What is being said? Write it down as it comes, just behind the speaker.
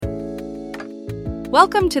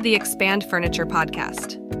Welcome to the Expand Furniture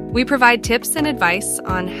podcast. We provide tips and advice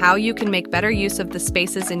on how you can make better use of the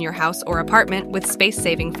spaces in your house or apartment with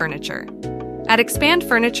space-saving furniture. At Expand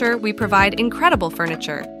Furniture, we provide incredible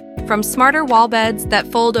furniture, from smarter wall beds that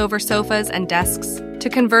fold over sofas and desks to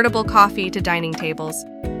convertible coffee to dining tables.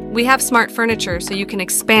 We have smart furniture so you can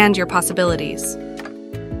expand your possibilities.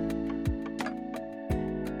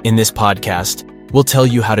 In this podcast, we'll tell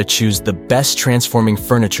you how to choose the best transforming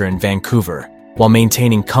furniture in Vancouver while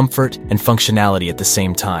maintaining comfort and functionality at the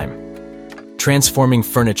same time. Transforming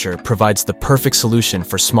furniture provides the perfect solution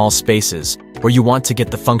for small spaces where you want to get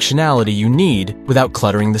the functionality you need without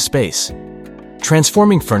cluttering the space.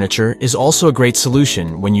 Transforming furniture is also a great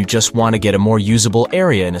solution when you just want to get a more usable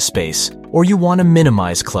area in a space, or you want to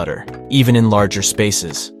minimize clutter, even in larger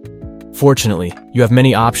spaces. Fortunately, you have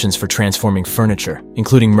many options for transforming furniture,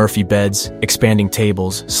 including Murphy beds, expanding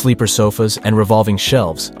tables, sleeper sofas, and revolving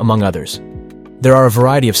shelves, among others. There are a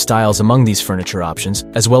variety of styles among these furniture options,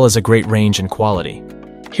 as well as a great range and quality.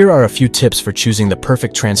 Here are a few tips for choosing the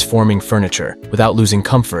perfect transforming furniture without losing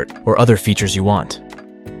comfort or other features you want.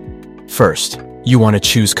 First, you want to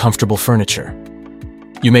choose comfortable furniture.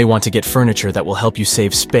 You may want to get furniture that will help you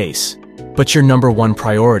save space, but your number one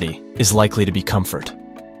priority is likely to be comfort.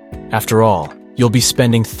 After all, you'll be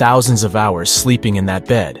spending thousands of hours sleeping in that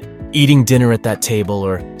bed, eating dinner at that table,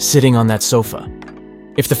 or sitting on that sofa.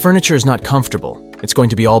 If the furniture is not comfortable, it's going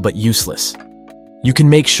to be all but useless. You can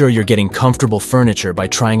make sure you're getting comfortable furniture by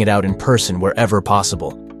trying it out in person wherever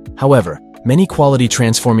possible. However, many quality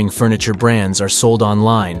transforming furniture brands are sold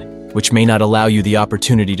online, which may not allow you the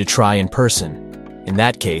opportunity to try in person. In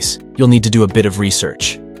that case, you'll need to do a bit of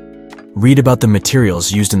research. Read about the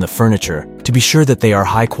materials used in the furniture to be sure that they are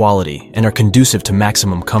high quality and are conducive to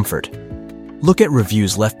maximum comfort. Look at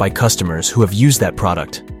reviews left by customers who have used that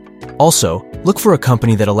product. Also, look for a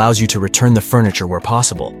company that allows you to return the furniture where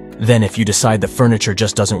possible. Then if you decide the furniture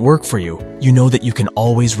just doesn't work for you, you know that you can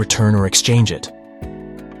always return or exchange it.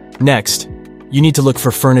 Next, you need to look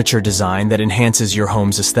for furniture design that enhances your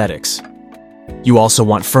home's aesthetics. You also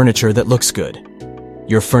want furniture that looks good.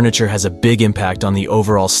 Your furniture has a big impact on the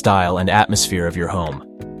overall style and atmosphere of your home,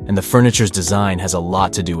 and the furniture's design has a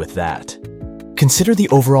lot to do with that. Consider the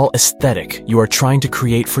overall aesthetic you are trying to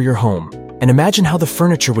create for your home, and imagine how the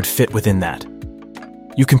furniture would fit within that.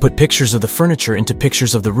 You can put pictures of the furniture into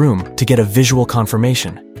pictures of the room to get a visual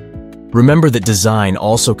confirmation. Remember that design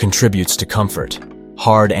also contributes to comfort.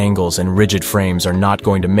 Hard angles and rigid frames are not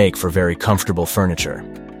going to make for very comfortable furniture.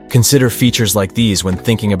 Consider features like these when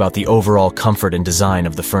thinking about the overall comfort and design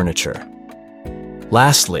of the furniture.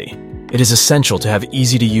 Lastly, it is essential to have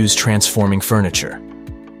easy-to-use transforming furniture.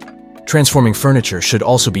 Transforming furniture should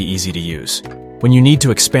also be easy to use. When you need to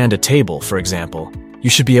expand a table, for example, you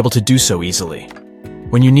should be able to do so easily.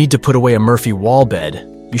 When you need to put away a Murphy wall bed,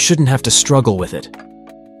 you shouldn't have to struggle with it.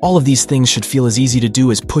 All of these things should feel as easy to do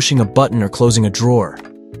as pushing a button or closing a drawer.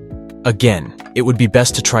 Again, it would be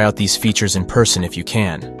best to try out these features in person if you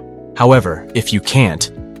can. However, if you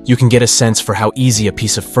can't, you can get a sense for how easy a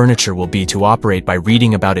piece of furniture will be to operate by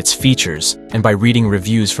reading about its features and by reading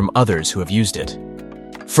reviews from others who have used it.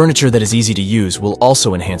 Furniture that is easy to use will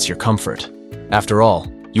also enhance your comfort. After all,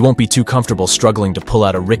 you won't be too comfortable struggling to pull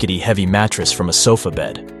out a rickety heavy mattress from a sofa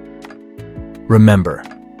bed. Remember,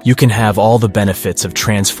 you can have all the benefits of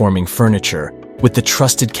transforming furniture with the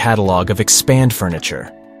trusted catalog of Expand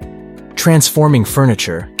Furniture. Transforming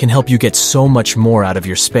furniture can help you get so much more out of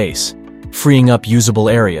your space, freeing up usable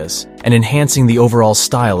areas and enhancing the overall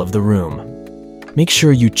style of the room. Make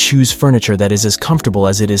sure you choose furniture that is as comfortable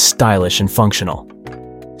as it is stylish and functional.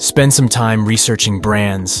 Spend some time researching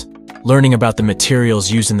brands, learning about the materials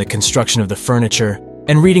used in the construction of the furniture,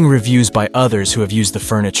 and reading reviews by others who have used the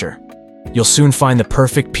furniture. You'll soon find the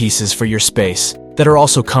perfect pieces for your space that are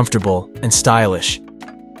also comfortable and stylish.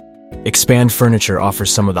 Expand Furniture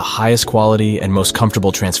offers some of the highest quality and most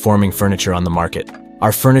comfortable transforming furniture on the market.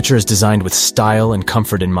 Our furniture is designed with style and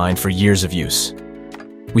comfort in mind for years of use.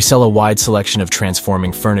 We sell a wide selection of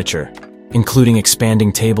transforming furniture, including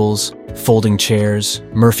expanding tables, folding chairs,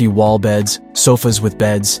 Murphy wall beds, sofas with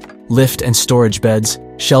beds, lift and storage beds,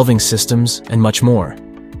 shelving systems, and much more.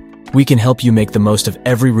 We can help you make the most of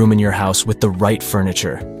every room in your house with the right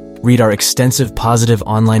furniture. Read our extensive positive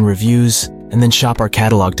online reviews, and then shop our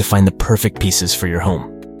catalog to find the perfect pieces for your home.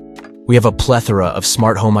 We have a plethora of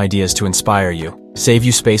smart home ideas to inspire you, save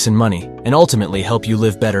you space and money, and ultimately help you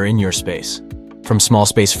live better in your space. From small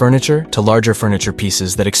space furniture to larger furniture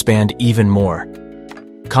pieces that expand even more.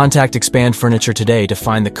 Contact Expand Furniture today to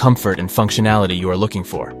find the comfort and functionality you are looking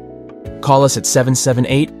for. Call us at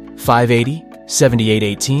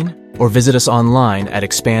 778-580-7818 or visit us online at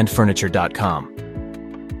expandfurniture.com.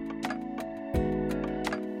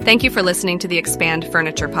 Thank you for listening to the Expand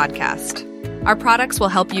Furniture podcast. Our products will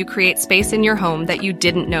help you create space in your home that you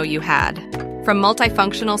didn't know you had. From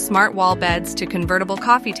multifunctional smart wall beds to convertible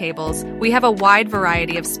coffee tables, we have a wide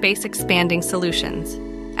variety of space-expanding solutions.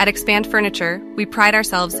 At Expand Furniture, we pride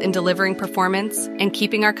ourselves in delivering performance and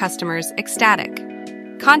keeping our customers ecstatic.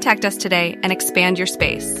 Contact us today and expand your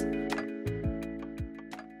space.